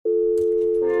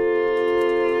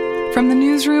From the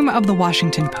newsroom of The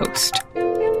Washington Post.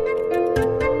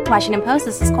 Washington Post,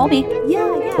 this is Colby. Yeah.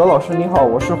 何老师你好，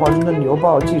我是华盛顿邮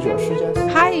报记者施佳。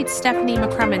 Hi, it's Stephanie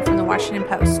McCrumman from The Washington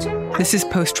Post. This is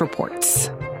Post Reports.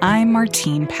 I'm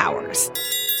Martine Powers.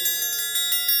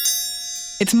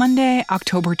 It's Monday,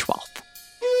 October 12th.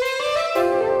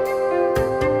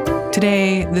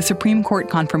 Today, the Supreme Court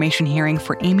confirmation hearing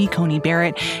for Amy Coney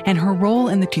Barrett and her role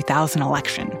in the 2000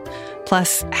 election,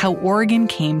 plus how Oregon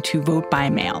came to vote by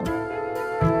mail.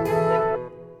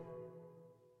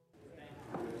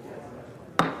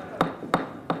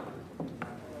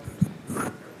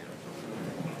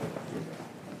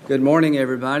 Good morning,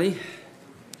 everybody.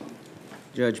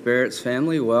 Judge Barrett's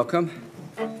family, welcome.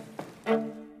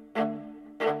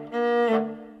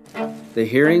 The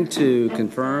hearing to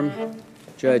confirm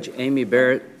Judge Amy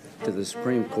Barrett to the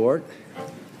Supreme Court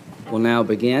will now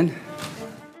begin.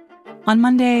 On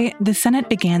Monday, the Senate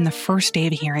began the first day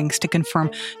of hearings to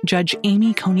confirm Judge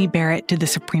Amy Coney Barrett to the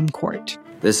Supreme Court.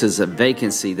 This is a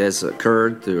vacancy that's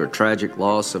occurred through a tragic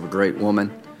loss of a great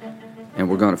woman, and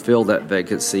we're going to fill that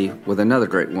vacancy with another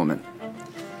great woman.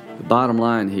 The bottom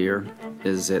line here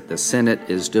is that the Senate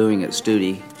is doing its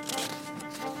duty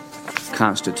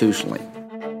constitutionally.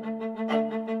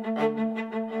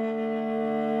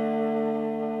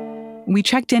 We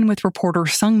checked in with reporter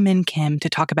Sung Min Kim to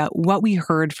talk about what we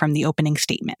heard from the opening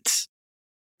statements.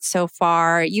 So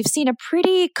far, you've seen a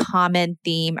pretty common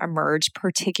theme emerge,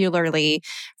 particularly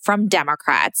from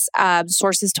Democrats.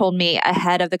 Sources told me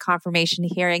ahead of the confirmation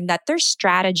hearing that their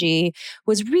strategy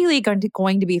was really going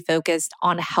to be focused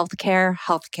on healthcare,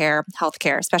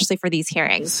 especially for these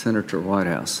hearings. Senator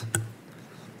Whitehouse.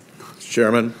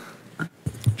 Chairman,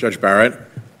 Judge Barrett,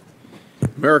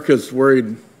 America's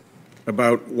worried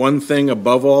about one thing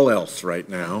above all else right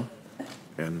now,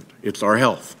 and it's our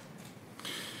health.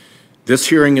 This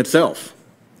hearing itself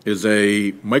is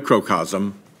a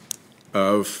microcosm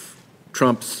of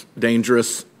Trump's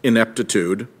dangerous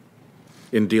ineptitude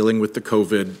in dealing with the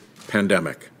COVID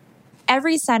pandemic.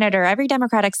 Every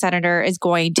Democratic senator is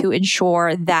going to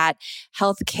ensure that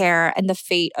health care and the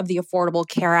fate of the Affordable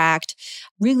Care Act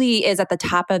really is at the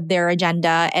top of their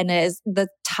agenda and is the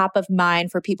top of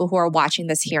mind for people who are watching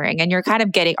this hearing. And you're kind of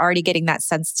already getting that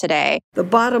sense today. The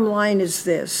bottom line is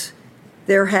this.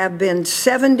 There have been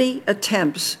 70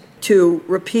 attempts to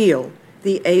repeal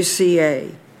the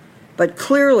ACA, but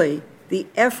clearly the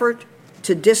effort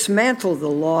to dismantle the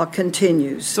law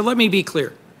continues. So let me be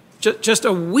clear. Just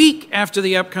a week after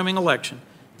the upcoming election,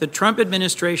 the Trump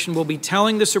administration will be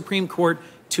telling the Supreme Court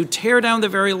to tear down the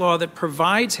very law that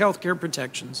provides health care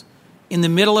protections in the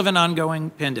middle of an ongoing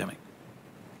pandemic.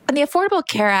 And the Affordable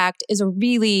Care Act is a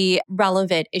really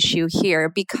relevant issue here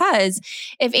because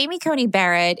if Amy Coney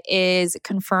Barrett is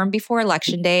confirmed before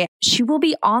Election Day, she will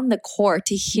be on the court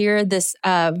to hear this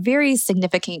very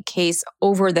significant case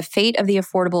over the fate of the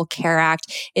Affordable Care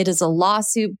Act. It is a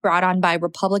lawsuit brought on by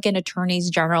Republican attorneys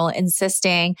general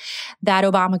insisting that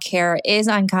Obamacare is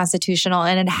unconstitutional,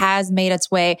 and it has made its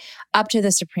way up to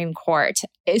the Supreme Court.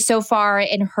 So far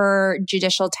in her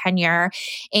judicial tenure,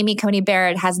 Amy Coney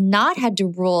Barrett has not had to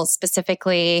rule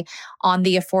specifically on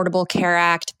the Affordable Care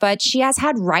Act, but she has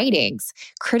had writings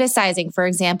criticizing, for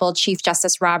example, Chief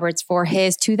Justice Roberts for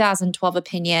his 2012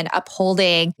 opinion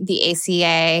upholding the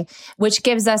ACA, which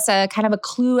gives us a kind of a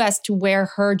clue as to where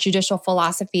her judicial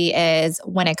philosophy is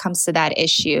when it comes to that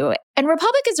issue. And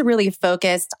Republicans are really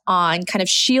focused on kind of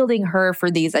shielding her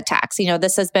for these attacks. You know,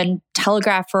 this has been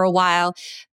telegraphed for a while.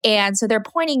 And so they're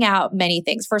pointing out many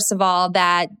things. First of all,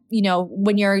 that, you know,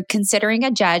 when you're considering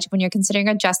a judge, when you're considering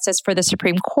a justice for the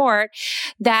Supreme Court,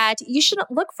 that you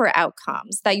shouldn't look for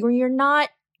outcomes, that you're not,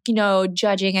 you know,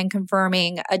 judging and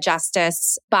confirming a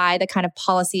justice by the kind of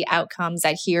policy outcomes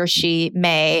that he or she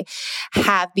may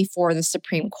have before the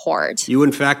Supreme Court. You,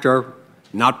 in fact, are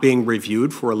not being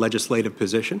reviewed for a legislative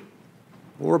position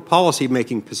or a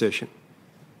policy-making position.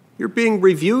 You're being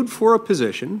reviewed for a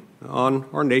position on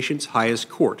our nation's highest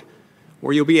court,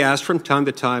 where you'll be asked from time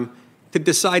to time to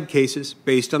decide cases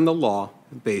based on the law,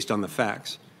 based on the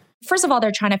facts. First of all,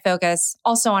 they're trying to focus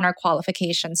also on our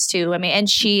qualifications too. I mean, and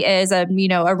she is a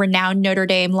renowned Notre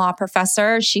Dame law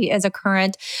professor. She is a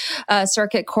current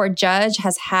circuit court judge,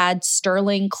 has had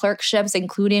sterling clerkships,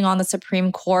 including on the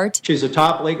Supreme Court. She's a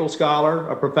top legal scholar,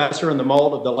 a professor in the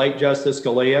mold of the late Justice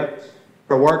Scalia.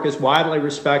 Her work is widely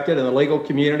respected in the legal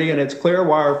community, and it's clear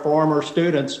why her former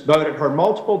students voted her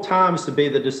multiple times to be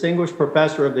the Distinguished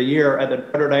Professor of the Year at the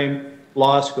Notre Dame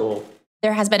Law School.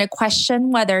 There has been a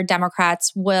question whether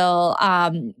Democrats will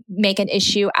make an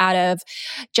issue out of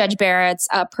Judge Barrett's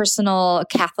personal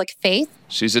Catholic faith.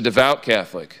 She's a devout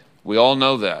Catholic. We all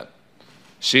know that.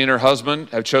 She and her husband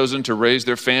have chosen to raise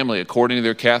their family according to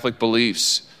their Catholic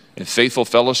beliefs in faithful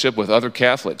fellowship with other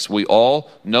Catholics. We all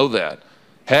know that.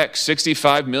 Heck,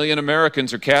 65 million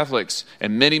Americans are Catholics,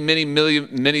 and many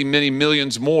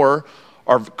millions more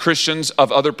are Christians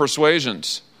of other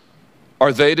persuasions.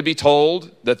 Are they to be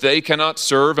told that they cannot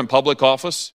serve in public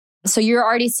office? So you're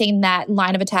already seeing that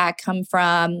line of attack come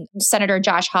from Senator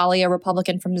Josh Hawley, a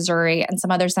Republican from Missouri, and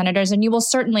some other senators. And you will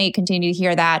certainly continue to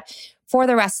hear that for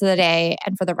the rest of the day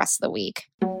and for the rest of the week.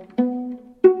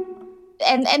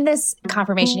 And this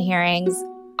confirmation hearings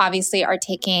obviously are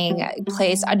taking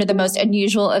place under the most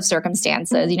unusual of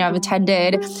circumstances. You know, I've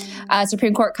attended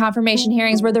Supreme Court confirmation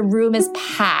hearings where the room is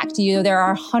packed. You know, there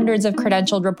are hundreds of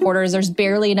credentialed reporters. There's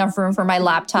barely enough room for my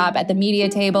laptop at the media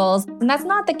tables. And that's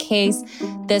not the case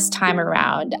this time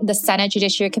around. The Senate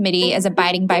Judiciary Committee is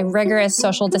abiding by rigorous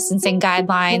social distancing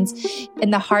guidelines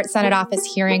in the Hart Senate Office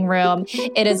hearing room.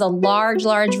 It is a large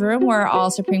room where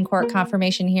all Supreme Court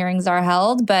confirmation hearings are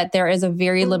held, but there is a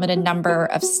very limited number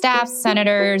of staff,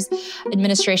 senators,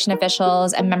 administration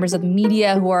officials, and members of the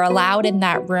media who are allowed in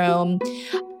that room.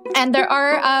 And there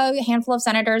are a handful of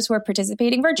senators who are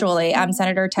participating virtually.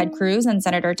 Senator Ted Cruz and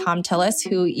Senator Thom Tillis,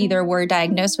 who either were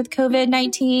diagnosed with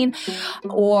COVID-19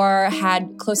 or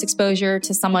had close exposure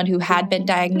to someone who had been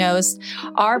diagnosed,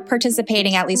 are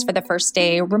participating, at least for the first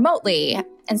day, remotely.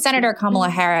 And Senator Kamala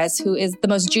Harris, who is the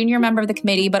most junior member of the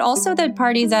committee, but also the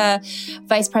party's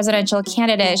vice presidential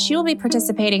candidate, she will be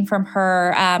participating from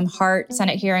her Hart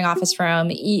Senate hearing office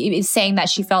room, saying that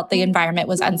she felt the environment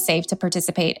was unsafe to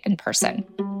participate in person.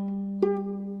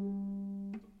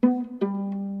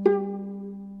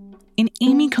 In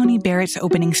Amy Coney Barrett's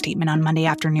opening statement on Monday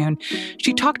afternoon,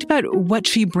 she talked about what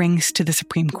she brings to the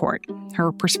Supreme Court,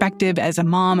 her perspective as a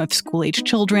mom of school-age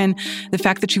children, the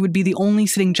fact that she would be the only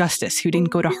sitting justice who didn't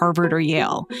go to Harvard or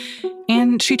Yale.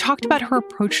 And she talked about her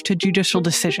approach to judicial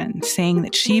decisions, saying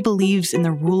that she believes in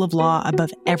the rule of law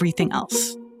above everything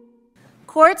else.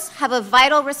 Courts have a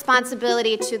vital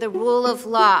responsibility to the rule of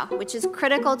law, which is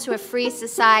critical to a free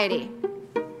society.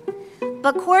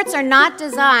 But courts are not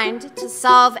designed to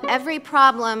solve every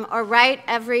problem or right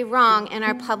every wrong in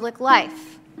our public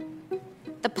life.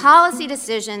 The policy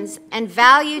decisions and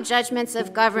value judgments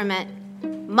of government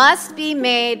must be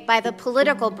made by the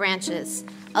political branches,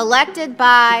 elected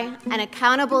by and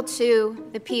accountable to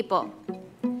the people.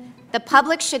 The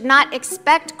public should not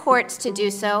expect courts to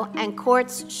do so, and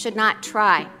courts should not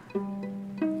try.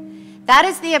 That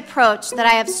is the approach that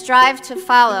I have strived to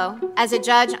follow as a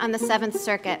judge on the Seventh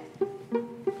Circuit.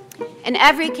 In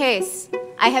every case,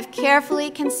 I have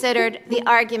carefully considered the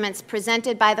arguments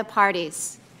presented by the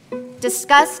parties,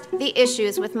 discussed the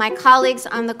issues with my colleagues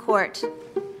on the court,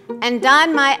 and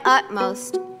done my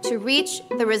utmost to reach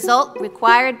the result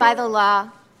required by the law,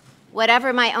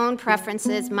 whatever my own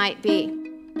preferences might be.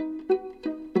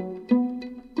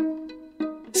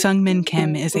 Sung-Min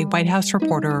Kim is a White House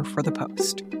reporter for The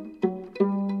Post.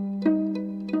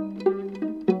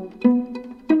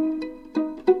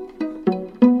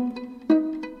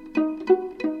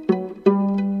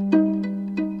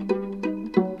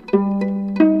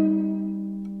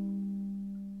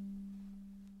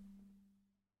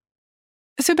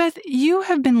 So, Beth, you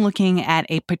have been looking at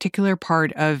a particular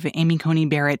part of Amy Coney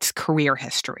Barrett's career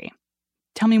history.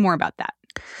 Tell me more about that.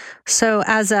 So,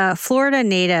 as a Florida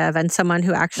native and someone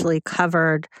who actually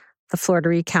covered the Florida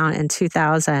recount in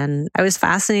 2000, I was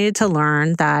fascinated to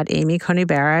learn that Amy Coney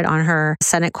Barrett, on her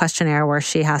Senate questionnaire where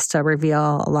she has to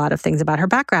reveal a lot of things about her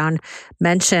background,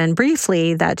 mentioned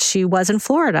briefly that she was in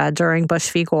Florida during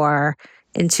Bush v. Gore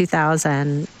in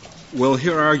 2000. We'll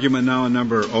hear argument now in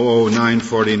number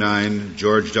 00949,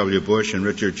 George W. Bush and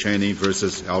Richard Cheney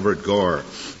versus Albert Gore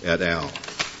et al.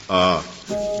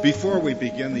 Before we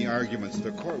begin the arguments,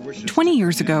 the court wishes... 20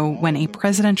 years ago, when a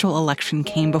presidential election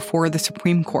came before the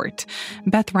Supreme Court,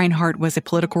 Beth Reinhart was a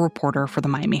political reporter for the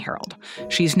Miami Herald.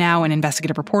 She's now an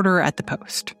investigative reporter at The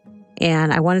Post.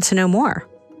 And I wanted to know more.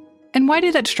 And why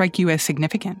did that strike you as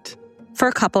significant? For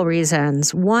a couple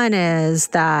reasons. One is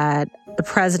that the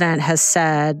president has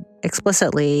said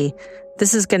explicitly,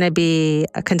 this is going to be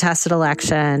a contested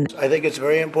election. I think it's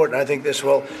very important. I think this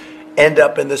will end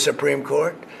up in the Supreme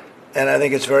Court. And I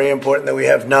think it's very important that we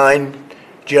have 9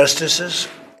 justices.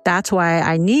 That's why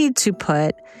I need to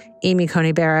put Amy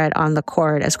Coney Barrett on the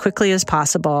court as quickly as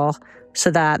possible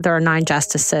so that there are 9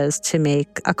 justices to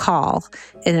make a call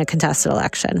in a contested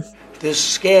election.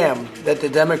 This scam that the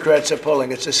Democrats are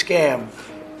pulling, it's a scam.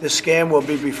 The scam will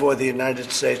be before the United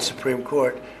States Supreme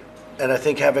Court. And I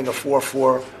think having a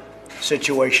 4-4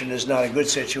 situation is not a good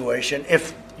situation.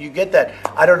 If you get that,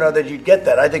 I don't know that you'd get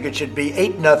that. I think it should be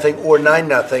 8-0 or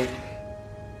 9-0.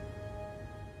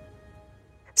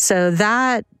 So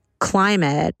that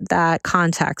climate, that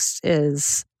context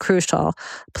is crucial.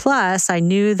 Plus, I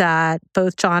knew that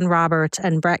both John Roberts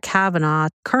and Brett Kavanaugh,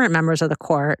 current members of the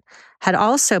court, had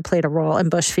also played a role in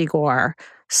Bush v. Gore.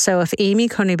 So if Amy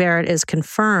Coney Barrett is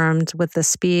confirmed with the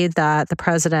speed that the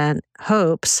president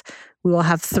hopes, we will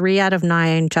have 3 out of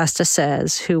 9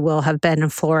 justices who will have been in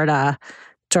Florida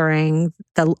during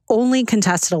the only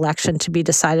contested election to be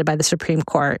decided by the Supreme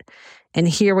Court. And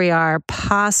here we are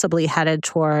possibly headed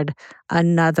toward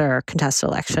another contested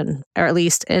election, or at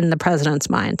least in the president's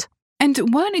mind. And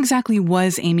what exactly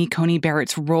was Amy Coney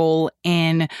Barrett's role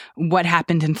in what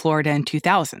happened in Florida in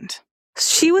 2000?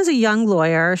 She was a young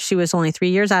lawyer. She was only 3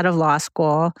 years out of law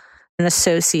school, an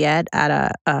associate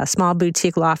at a small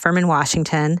boutique law firm in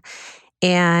Washington.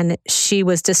 And she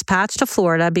was dispatched to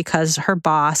Florida because her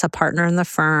boss, a partner in the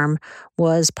firm,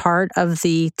 was part of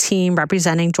the team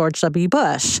representing George W.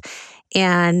 Bush.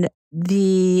 And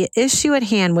the issue at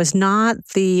hand was not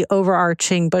the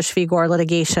overarching Bush v. Gore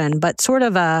litigation, but sort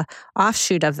of a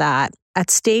offshoot of that. At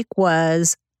stake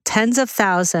was tens of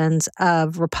thousands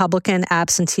of Republican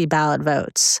absentee ballot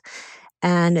votes.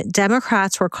 And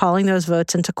Democrats were calling those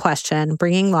votes into question,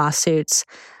 bringing lawsuits,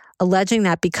 alleging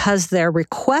that because their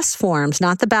request forms,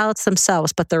 not the ballots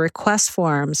themselves, but the request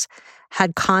forms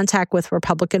had contact with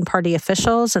Republican Party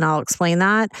officials, and I'll explain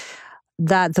that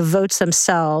the votes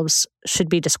themselves should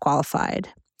be disqualified.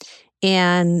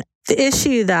 And the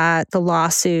issue that the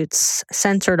lawsuits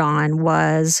centered on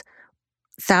was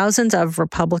thousands of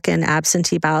Republican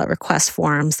absentee ballot request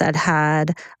forms that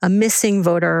had a missing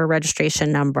voter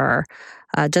registration number,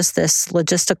 just this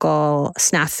logistical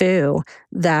snafu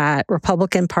that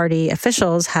Republican Party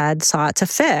officials had sought to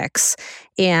fix.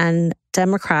 And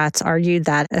Democrats argued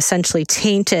that essentially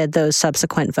tainted those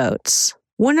subsequent votes.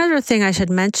 One other thing I should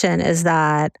mention is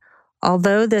that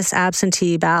although this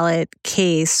absentee ballot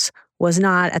case was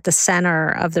not at the center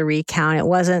of the recount, it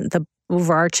wasn't the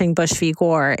overarching Bush v.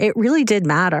 Gore, it really did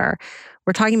matter.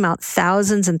 We're talking about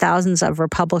thousands and thousands of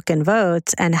Republican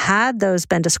votes, and had those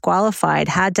been disqualified,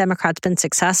 had Democrats been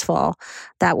successful,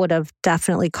 that would have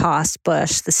definitely cost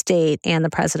Bush the state and the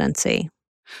presidency.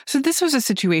 So this was a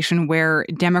situation where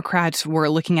Democrats were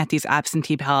looking at these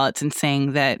absentee ballots and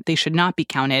saying that they should not be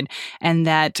counted, and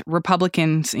that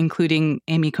Republicans, including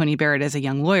Amy Coney Barrett as a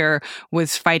young lawyer,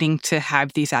 was fighting to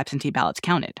have these absentee ballots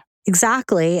counted.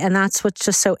 Exactly. And that's what's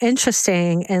just so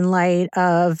interesting in light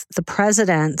of the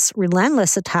president's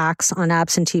relentless attacks on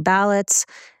absentee ballots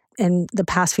in the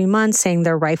past few months, saying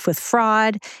they're rife with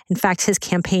fraud. In fact, his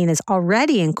campaign is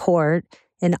already in court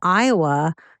in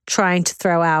Iowa trying to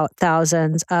throw out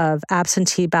thousands of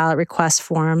absentee ballot request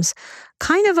forms,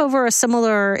 kind of over a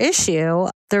similar issue.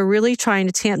 They're really trying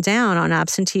to tamp down on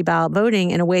absentee ballot voting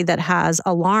in a way that has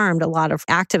alarmed a lot of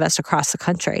activists across the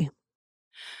country.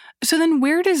 So then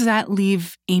where does that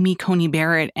leave Amy Coney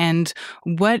Barrett, and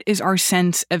what is our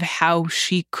sense of how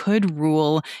she could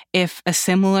rule if a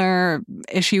similar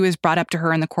issue is brought up to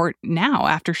her in the court now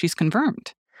after she's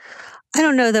confirmed? I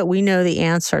don't know that we know the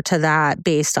answer to that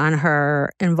based on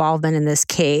her involvement in this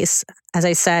case. As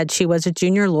I said, she was a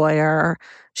junior lawyer.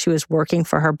 She was working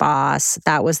for her boss.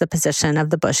 That was the position of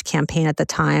the Bush campaign at the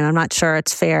time. I'm not sure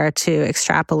it's fair to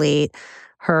extrapolate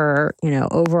her,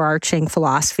 overarching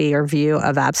philosophy or view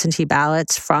of absentee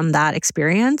ballots from that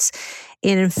experience.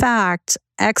 And in fact,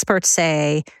 experts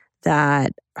say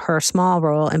that her small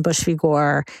role in Bush v.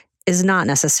 Gore is not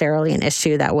necessarily an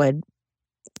issue that would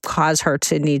cause her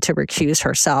to need to recuse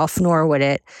herself, nor would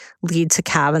it lead to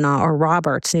Kavanaugh or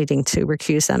Roberts needing to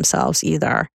recuse themselves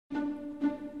either.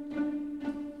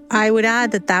 I would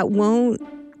add that won't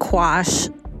quash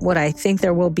what I think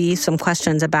there will be some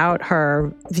questions about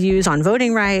her views on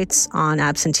voting rights, on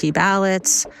absentee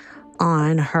ballots,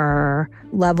 on her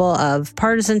level of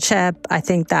partisanship. I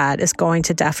think that is going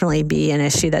to definitely be an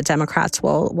issue that Democrats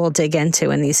will dig into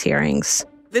in these hearings.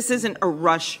 This isn't a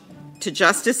rush to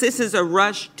justice. This is a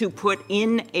rush to put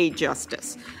in a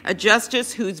justice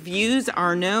whose views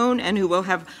are known and who will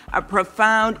have a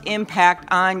profound impact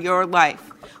on your life.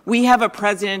 We have a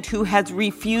president who has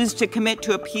refused to commit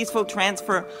to a peaceful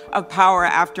transfer of power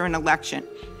after an election.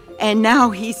 And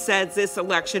now he says this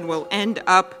election will end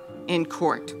up in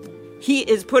court. He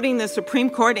is putting the Supreme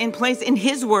Court in place, in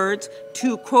his words,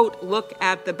 to, quote, look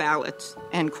at the ballots,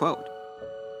 end quote.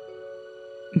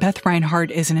 Beth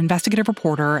Reinhardt is an investigative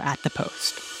reporter at The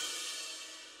Post.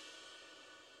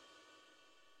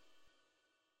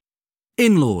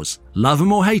 In-laws. Love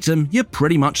them or hate them, you're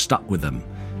pretty much stuck with them.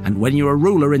 And when you're a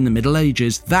ruler in the Middle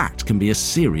Ages, that can be a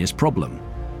serious problem.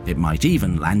 It might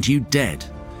even land you dead.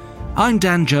 I'm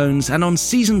Dan Jones, and on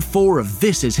Season 4 of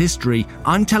This Is History,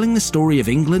 I'm telling the story of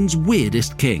England's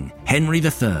weirdest king, Henry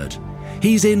III.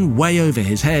 He's in way over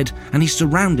his head, and he's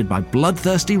surrounded by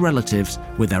bloodthirsty relatives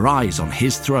with their eyes on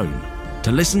his throne.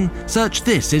 To listen, search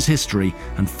This Is History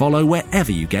and follow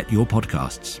wherever you get your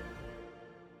podcasts.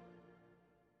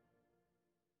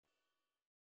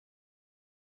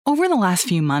 Over the last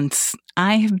few months,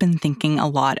 I have been thinking a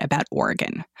lot about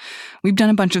Oregon. We've done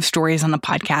a bunch of stories on the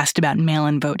podcast about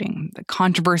mail-in voting, the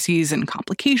controversies and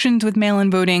complications with mail-in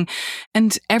voting,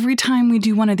 and every time we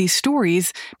do one of these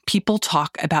stories, people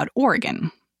talk about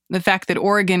Oregon. The fact that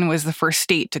Oregon was the first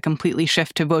state to completely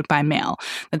shift to vote by mail,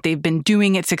 that they've been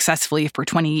doing it successfully for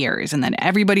 20 years, and that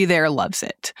everybody there loves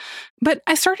it. But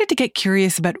I started to get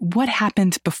curious about what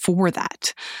happened before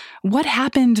that. What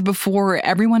happened before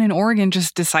everyone in Oregon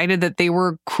just decided that they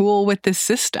were cool with this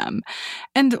system?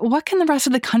 And what can the rest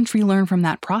of the country learn from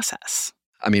that process?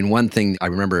 I mean, one thing I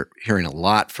remember hearing a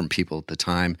lot from people at the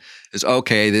time is,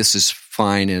 okay, this is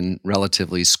fine in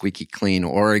relatively squeaky clean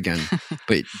Oregon,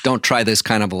 but don't try this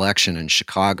kind of election in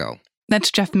Chicago. That's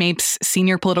Jeff Mapes,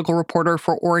 senior political reporter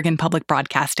for Oregon Public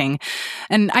Broadcasting.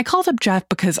 And I called up Jeff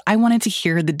because I wanted to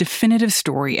hear the definitive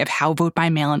story of how vote by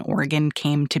mail in Oregon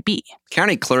came to be.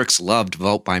 County clerks loved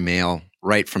vote by mail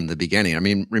right from the beginning. I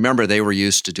mean, remember, they were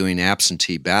used to doing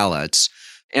absentee ballots.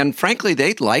 And frankly,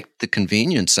 they liked the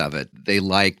convenience of it. They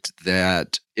liked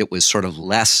that it was sort of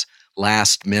less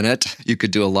last minute. You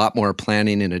could do a lot more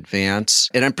planning in advance.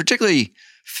 And I'm particularly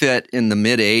fit in the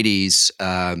mid-'80s.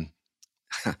 I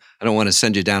don't want to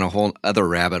send you down a whole other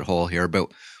rabbit hole here, but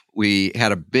we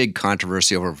had a big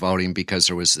controversy over voting because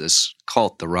there was this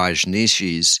cult, the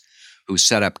Rajneeshis, who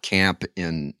set up camp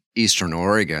in Eastern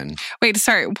Oregon. Wait,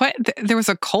 sorry, what? There was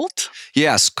a cult?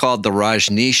 Yes, called the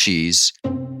Rajneeshis.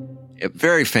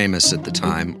 Very famous at the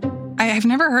time. I've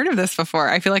never heard of this before.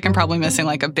 I feel like I'm probably missing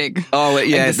like a big... Oh,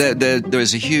 yeah. There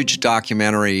was a huge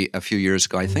documentary a few years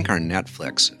ago, I think on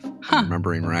Netflix, if I'm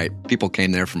remembering right. People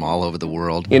came there from all over the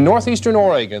world. In northeastern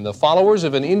Oregon, the followers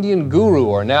of an Indian guru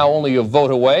are now only a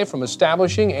vote away from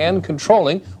establishing and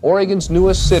controlling Oregon's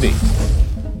newest city.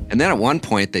 And then at one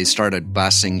point, they started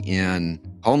busing in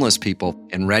homeless people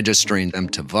and registering them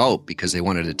to vote because they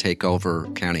wanted to take over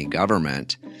county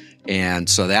government. And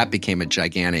so that became a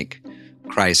gigantic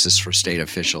crisis for state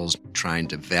officials trying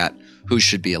to vet who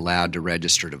should be allowed to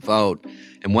register to vote.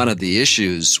 And one of the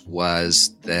issues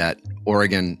was that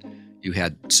Oregon, you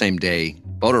had same-day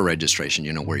voter registration,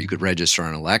 where you could register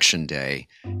on election day.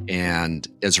 And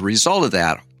as a result of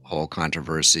that whole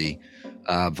controversy,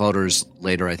 voters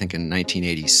later, I think in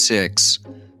 1986,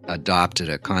 adopted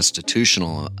a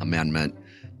constitutional amendment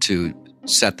to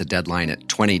set the deadline at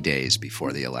 20 days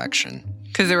before the election.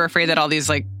 Because they were afraid that all these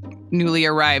newly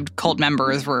arrived cult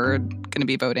members were going to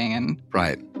be voting. And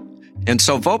right. And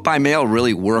so vote by mail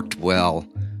really worked well.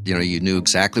 You knew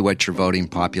exactly what your voting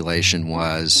population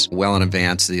was well in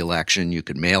advance of the election. You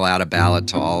could mail out a ballot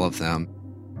to all of them.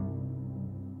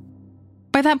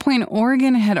 By that point,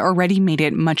 Oregon had already made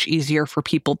it much easier for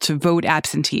people to vote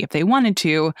absentee if they wanted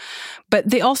to, but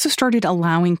they also started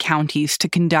allowing counties to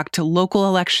conduct local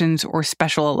elections or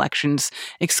special elections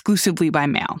exclusively by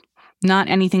mail. Not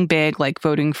anything big like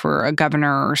voting for a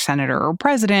governor or senator or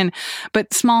president,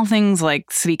 but small things like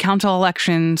city council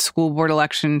elections, school board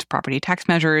elections, property tax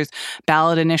measures,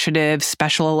 ballot initiatives,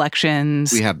 special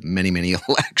elections. We have many, many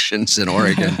elections in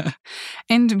Oregon.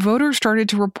 And voters started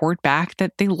to report back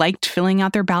that they liked filling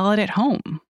out their ballot at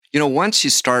home. Once you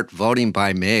start voting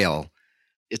by mail,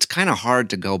 it's kind of hard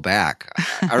to go back.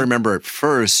 I remember at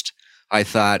first I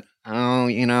thought,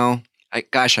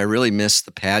 I really miss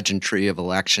the pageantry of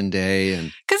Election Day.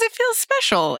 Because it feels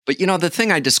special. But, the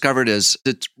thing I discovered is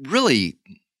it's really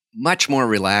much more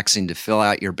relaxing to fill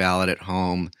out your ballot at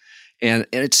home. And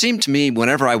it seemed to me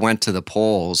whenever I went to the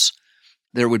polls,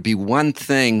 there would be one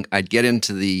thing I'd get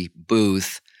into the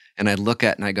booth and I'd look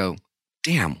at and I go,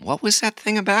 damn, what was that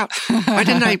thing about? Why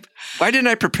didn't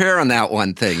I prepare on that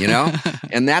one thing,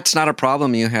 And that's not a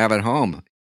problem you have at home.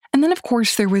 And then, of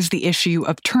course, there was the issue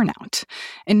of turnout.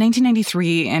 In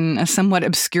 1993, in a somewhat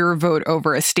obscure vote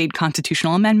over a state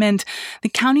constitutional amendment, the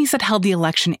counties that held the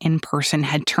election in person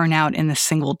had turnout in the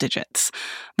single digits.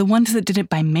 The ones that did it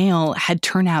by mail had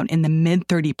turnout in the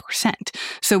mid-30%.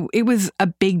 So it was a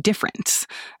big difference.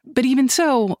 But even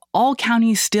so, all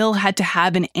counties still had to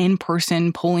have an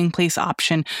in-person polling place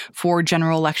option for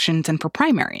general elections and for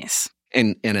primaries.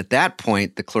 And at that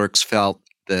point, the clerks felt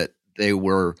that they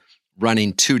were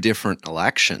running two different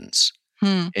elections.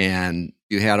 And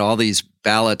you had all these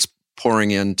ballots pouring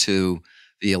into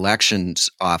the elections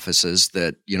offices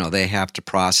that, they have to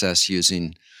process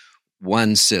using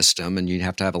one system, and you'd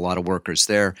have to have a lot of workers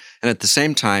there. And at the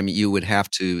same time, you would have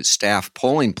to staff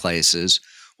polling places,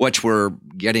 which were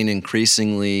getting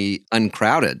increasingly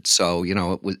uncrowded. So,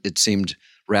 it seemed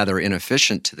rather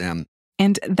inefficient to them.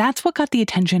 And that's what got the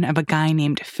attention of a guy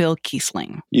named Phil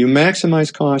Kiesling. You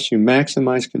maximize costs, you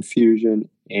maximize confusion,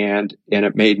 and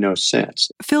it made no sense.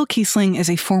 Phil Kiesling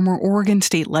is a former Oregon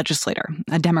state legislator,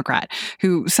 a Democrat,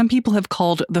 who some people have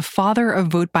called the father of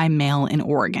vote by mail in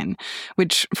Oregon,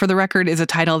 which, for the record, is a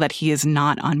title that he is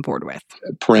not on board with.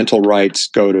 Parental rights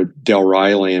go to Del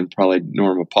Riley and probably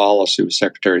Norma Paulus, who was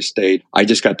Secretary of State. I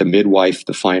just got to midwife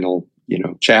the final,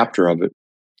 chapter of it.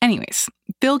 Anyways,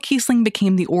 Phil Kiesling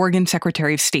became the Oregon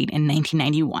Secretary of State in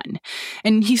 1991,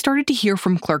 and he started to hear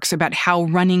from clerks about how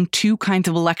running two kinds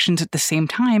of elections at the same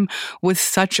time was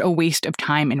such a waste of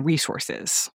time and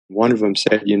resources. One of them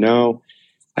said,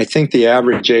 I think the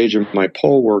average age of my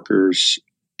poll workers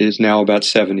is now about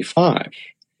 75.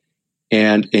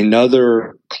 And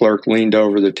another clerk leaned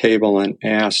over the table and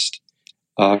asked,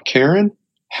 Karen,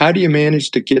 how do you manage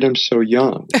to get them so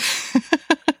young?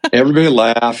 Everybody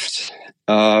laughed.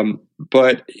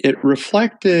 But it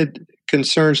reflected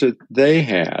concerns that they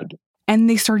had. And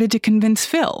they started to convince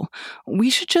Phil,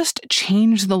 we should just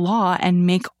change the law and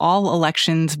make all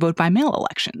elections vote-by-mail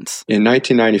elections. In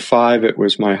 1995, it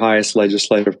was my highest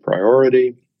legislative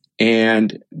priority.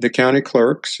 And the county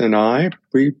clerks and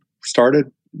we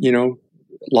started,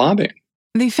 lobbying.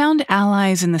 They found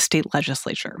allies in the state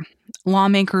legislature,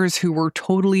 lawmakers who were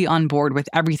totally on board with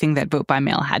everything that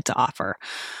vote-by-mail had to offer,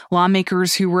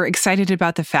 lawmakers who were excited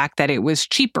about the fact that it was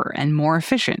cheaper and more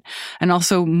efficient, and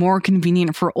also more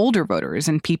convenient for older voters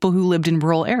and people who lived in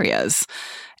rural areas.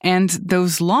 And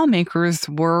those lawmakers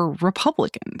were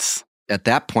Republicans. At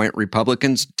that point,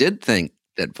 Republicans did think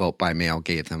that vote-by-mail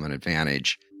gave them an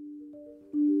advantage.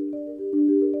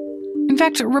 In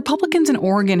fact, Republicans in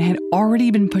Oregon had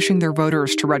already been pushing their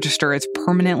voters to register as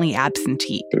permanently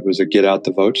absentee. It was a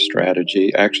get-out-the-vote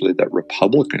strategy, actually, that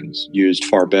Republicans used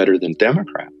far better than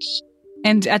Democrats.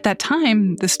 And at that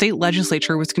time, the state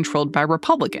legislature was controlled by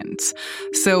Republicans.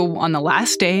 So on the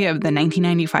last day of the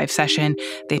 1995 session,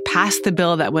 they passed the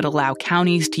bill that would allow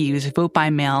counties to use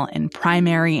vote-by-mail in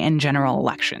primary and general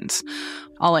elections.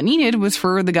 All it needed was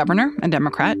for the governor, a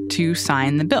Democrat, to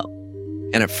sign the bill.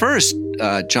 And at first,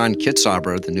 John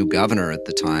Kitzhaber, the new governor at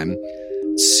the time,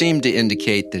 seemed to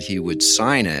indicate that he would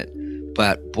sign it.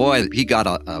 But boy, he got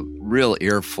a real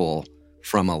earful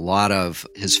from a lot of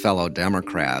his fellow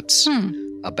Democrats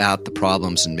about the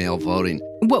problems in mail voting.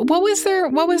 What was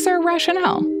their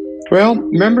rationale? Well,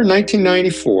 remember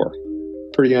 1994.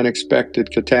 Pretty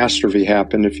unexpected catastrophe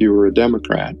happened if you were a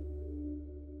Democrat.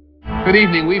 Good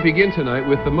evening. We begin tonight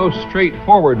with the most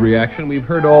straightforward reaction we've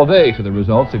heard all day to the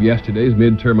results of yesterday's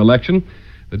midterm election.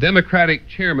 The Democratic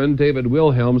chairman, David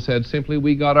Wilhelm, said simply,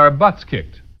 we got our butts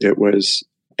kicked. It was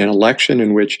an election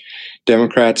in which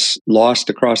Democrats lost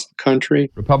across the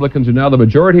country. Republicans are now the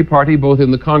majority party, both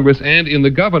in the Congress and in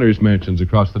the governor's mansions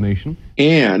across the nation.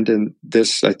 And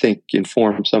this, I think,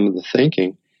 informed some of the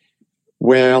thinking.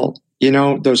 Well,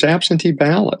 those absentee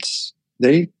ballots,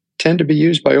 they tend to be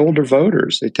used by older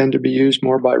voters. They tend to be used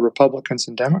more by Republicans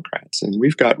and Democrats. And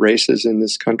we've got races in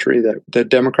this country that the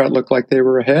Democrat looked like they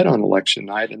were ahead on election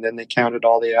night, and then they counted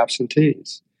all the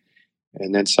absentees.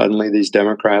 And then suddenly these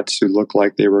Democrats who looked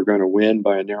like they were going to win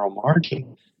by a narrow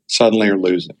margin suddenly are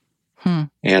losing.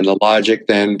 And the logic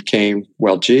then came,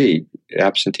 well, gee,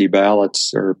 absentee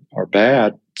ballots are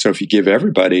bad. So if you give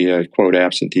everybody a, quote,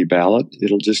 absentee ballot,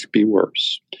 it'll just be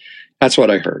worse. That's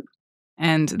what I heard.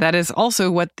 And that is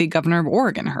also what the governor of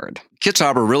Oregon heard.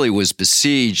 Kitzhaber really was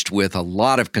besieged with a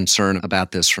lot of concern about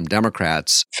this from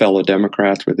Democrats. Fellow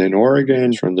Democrats within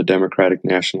Oregon, from the Democratic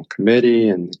National Committee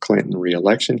and the Clinton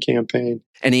re-election campaign.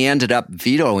 And he ended up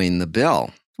vetoing the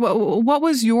bill. What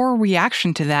was your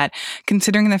reaction to that,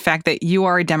 considering the fact that you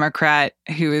are a Democrat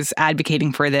who is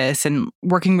advocating for this and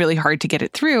working really hard to get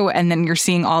it through, and then you're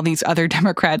seeing all these other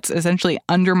Democrats essentially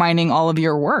undermining all of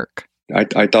your work?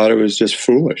 I thought it was just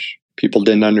foolish. People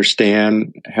didn't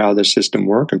understand how the system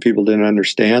worked, and people didn't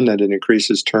understand that it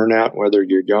increases turnout, whether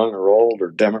you're young or old,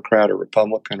 or Democrat or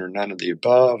Republican, or none of the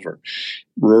above, or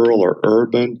rural or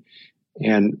urban.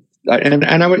 And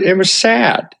it was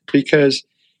sad, because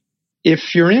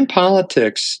if you're in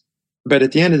politics, but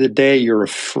at the end of the day, you're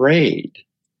afraid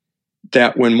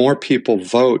that when more people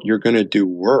vote, you're going to do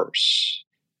worse.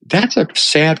 That's a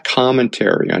sad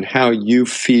commentary on how you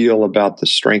feel about the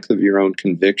strength of your own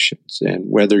convictions and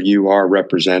whether you are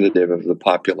representative of the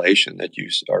population that you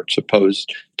are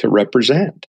supposed to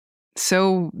represent.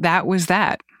 So that was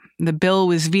that. The bill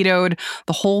was vetoed.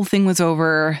 The whole thing was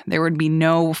over. There would be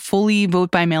no fully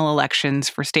vote-by-mail elections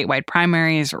for statewide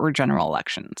primaries or general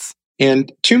elections.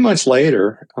 And 2 months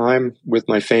later, I'm with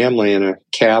my family in a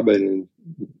cabin in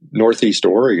Northeast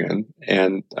Oregon,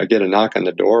 and I get a knock on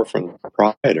the door from the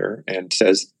proprietor and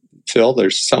says, Phil,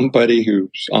 there's somebody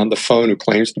who's on the phone who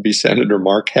claims to be Senator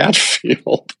Mark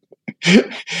Hatfield.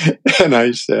 And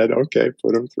I said, okay,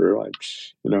 put him through.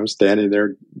 I'm standing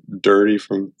there dirty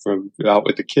from out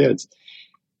with the kids.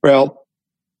 Well,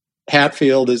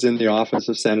 Hatfield is in the office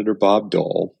of Senator Bob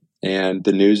Dole, and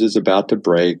the news is about to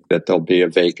break that there'll be a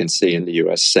vacancy in the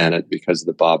U.S. Senate because of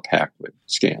the Bob Packwood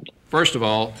scandal. First of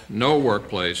all, no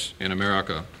workplace in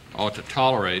America ought to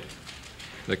tolerate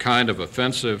the kind of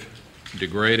offensive,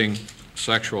 degrading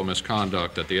sexual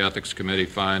misconduct that the Ethics Committee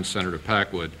finds Senator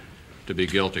Packwood to be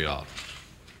guilty of.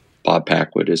 Bob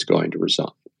Packwood is going to resign.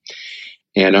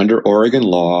 And under Oregon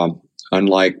law,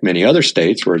 unlike many other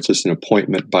states where it's just an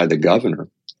appointment by the governor,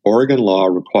 Oregon law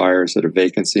requires that a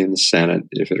vacancy in the Senate,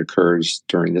 if it occurs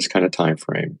during this kind of time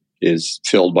frame, is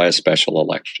filled by a special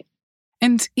election.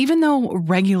 And even though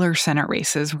regular Senate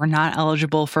races were not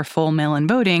eligible for full mail-in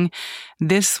voting,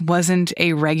 this wasn't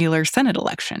a regular Senate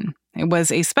election. It was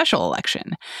a special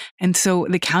election. And so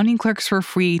the county clerks were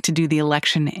free to do the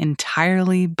election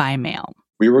entirely by mail.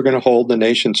 We were going to hold the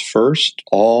nation's first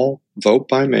all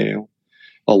vote-by-mail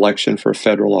election for a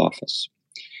federal office.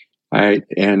 I've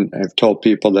told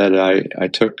people that I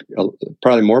took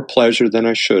probably more pleasure than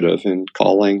I should have in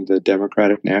calling the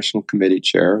Democratic National Committee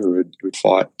chair who had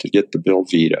fought to get the bill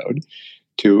vetoed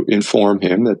to inform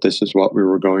him that this is what we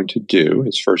were going to do.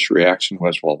 His first reaction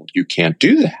was, well, you can't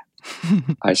do that.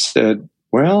 I said,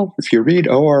 well, if you read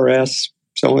ORS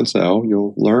so-and-so,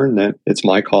 you'll learn that it's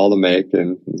my call to make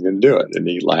and I'm going to do it. And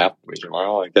he laughed. He said,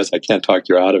 well, I guess I can't talk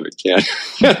you out of it, can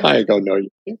I? I go, no,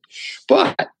 you can't.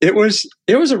 But it was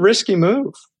a risky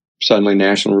move. Suddenly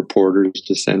national reporters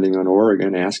descending on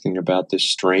Oregon asking about this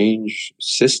strange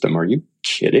system. Are you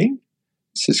kidding?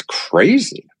 This is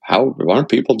crazy. How aren't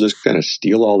people just going to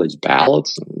steal all these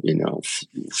ballots and,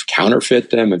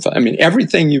 counterfeit them?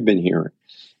 Everything you've been hearing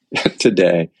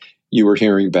today, you were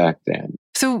hearing back then.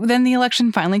 So then the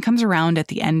election finally comes around at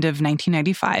the end of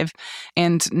 1995,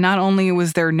 and not only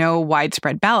was there no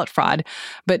widespread ballot fraud,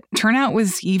 but turnout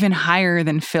was even higher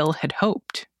than Phil had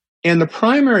hoped. And the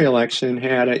primary election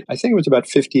had, I think it was about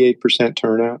 58%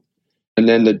 turnout. And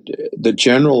then the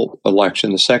general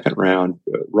election, the second round,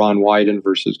 Ron Wyden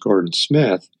versus Gordon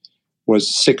Smith, was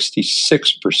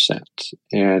 66%.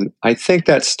 And I think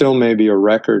that still may be a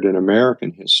record in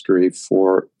American history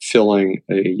for filling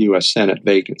a U.S. Senate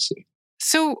vacancy.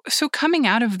 So coming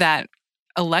out of that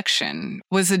election,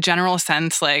 was a general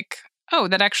sense like, oh,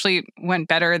 that actually went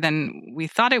better than we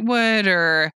thought it would,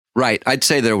 or? Right. I'd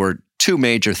say there were two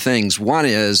major things. One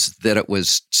is that it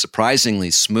was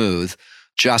surprisingly smooth,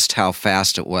 just how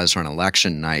fast it was on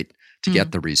election night to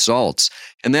get the results.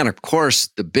 And then, of course,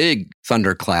 the big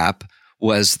thunderclap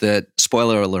was that,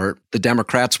 spoiler alert, the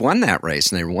Democrats won that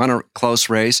race, and they won a close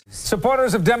race.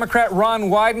 Supporters of Democrat Ron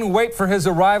Wyden wait for his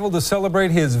arrival to celebrate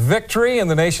his victory in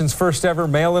the nation's first ever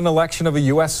mail-in election of a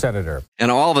U.S. senator. And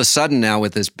all of a sudden now,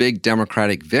 with this big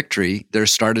Democratic victory, there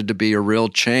started to be a real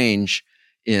change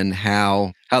in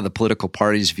how the political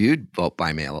parties viewed vote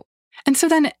by mail. And so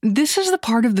then this is the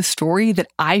part of the story that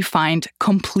I find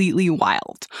completely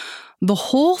wild. The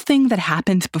whole thing that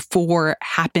happened before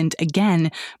happened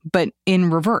again, but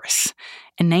in reverse.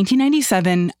 In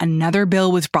 1997, another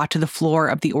bill was brought to the floor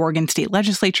of the Oregon State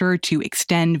Legislature to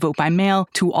extend vote by mail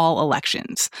to all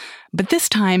elections. But this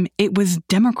time, it was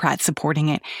Democrats supporting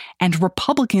it, and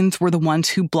Republicans were the ones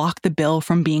who blocked the bill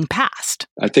from being passed.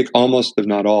 I think almost, if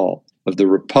not all, of the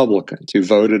Republicans who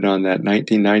voted on that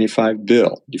 1995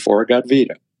 bill before it got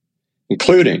vetoed,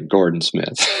 including Gordon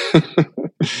Smith.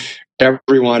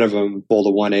 Every one of them pulled a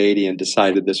 180 and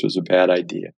decided this was a bad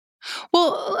idea.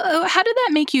 Well, how did that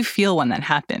make you feel when that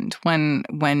happened?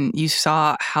 When you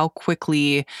saw how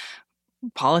quickly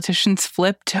politicians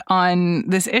flipped on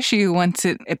this issue once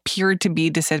it appeared to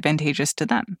be disadvantageous to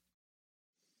them?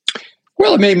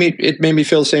 Well, it made me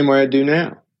feel the same way I do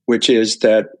now, which is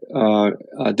that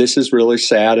this is really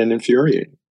sad and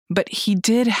infuriating. But he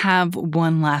did have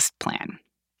one last plan.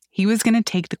 He was going to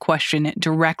take the question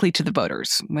directly to the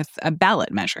voters with a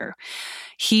ballot measure.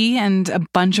 He and a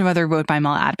bunch of other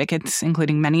vote-by-mail advocates,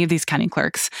 including many of these county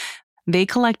clerks, they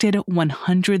collected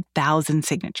 100,000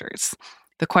 signatures.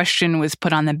 The question was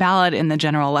put on the ballot in the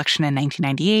general election in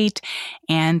 1998,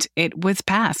 and it was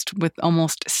passed with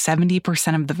almost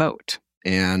 70% of the vote.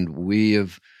 And we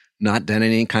have not done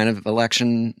any kind of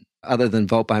election other than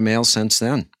vote by mail since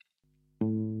then.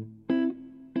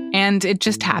 And it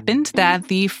just happened that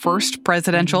the first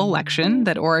presidential election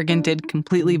that Oregon did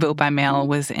completely vote by mail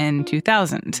was in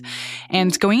 2000.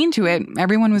 And going into it,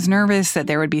 everyone was nervous that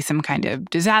there would be some kind of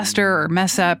disaster or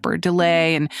mess up or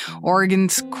delay, and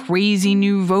Oregon's crazy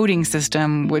new voting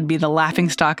system would be the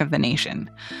laughingstock of the nation.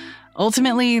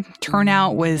 Ultimately,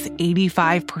 turnout was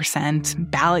 85%.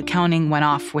 Ballot counting went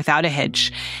off without a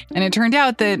hitch. And it turned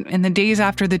out that in the days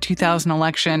after the 2000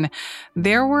 election,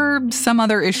 there were some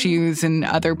other issues in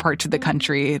other parts of the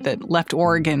country that left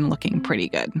Oregon looking pretty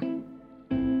good.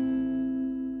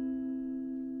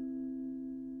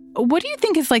 What do you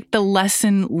think is like the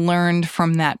lesson learned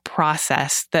from that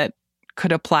process that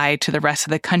could apply to the rest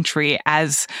of the country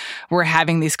as we're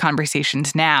having these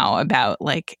conversations now about,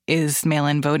 like, is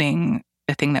mail-in voting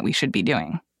a thing that we should be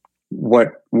doing?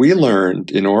 What we learned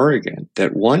in Oregon,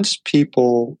 that once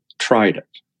people tried it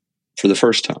for the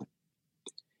first time,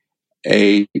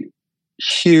 a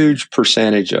huge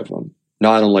percentage of them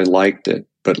not only liked it,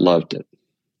 but loved it.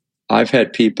 I've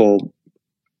had people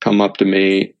come up to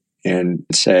me and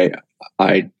say,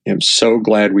 I am so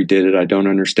glad we did it. I don't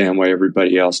understand why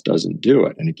everybody else doesn't do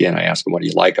it. And again, I ask them, what do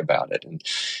you like about it? And,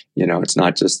 it's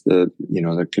not just the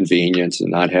convenience and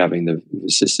not having the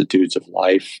vicissitudes of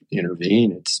life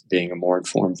intervene. It's being a more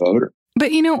informed voter.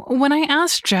 But, when I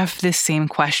asked Jeff this same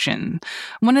question,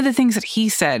 one of the things that he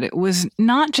said was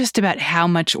not just about how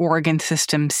much Oregon's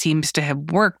system seems to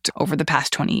have worked over the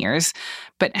past 20 years,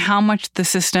 but how much the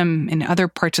system in other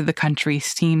parts of the country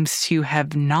seems to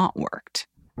have not worked.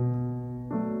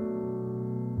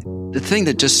 The thing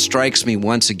that just strikes me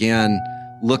once again,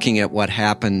 looking at what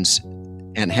happens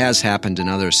and has happened in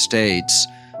other states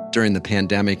during the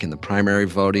pandemic and the primary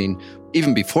voting,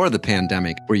 even before the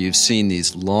pandemic, where you've seen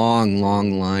these long,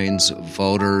 long lines of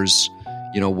voters,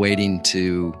 waiting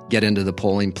to get into the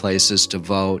polling places to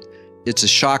vote. It's a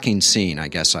shocking scene, I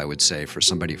guess I would say, for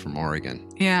somebody from Oregon.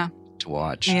 Yeah. To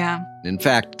watch. Yeah. In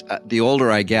fact, the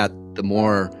older I get, the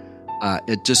more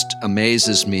it just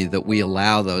amazes me that we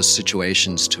allow those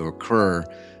situations to occur.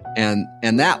 And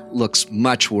that looks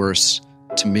much worse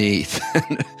to me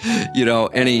than,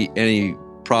 any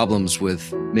problems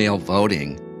with mail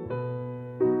voting.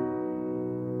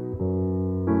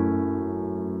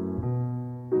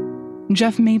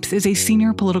 Jeff Mapes is a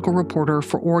senior political reporter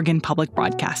for Oregon Public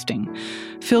Broadcasting.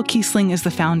 Phil Kiesling is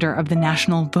the founder of the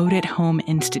National Vote at Home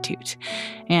Institute.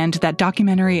 And that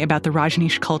documentary about the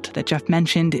Rajneesh cult that Jeff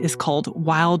mentioned is called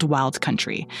Wild, Wild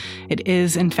Country. It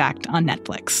is, in fact, on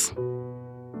Netflix.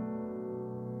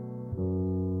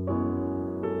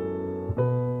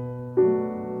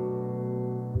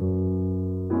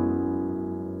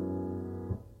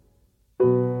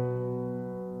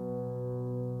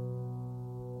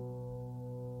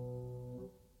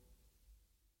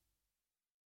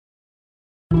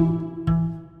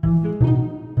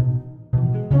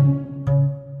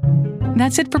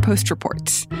 That's it for Post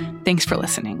Reports. Thanks for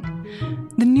listening.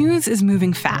 The news is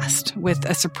moving fast, with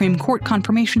a Supreme Court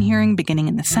confirmation hearing beginning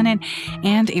in the Senate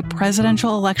and a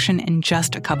presidential election in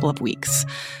just a couple of weeks.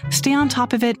 Stay on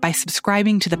top of it by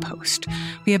subscribing to The Post.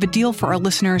 We have a deal for our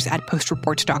listeners at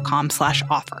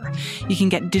postreports.com/offer. You can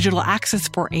get digital access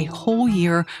for a whole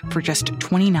year for just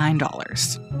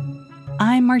 $29.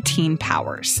 I'm Martine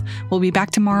Powers. We'll be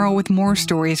back tomorrow with more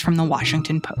stories from the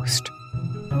Washington Post.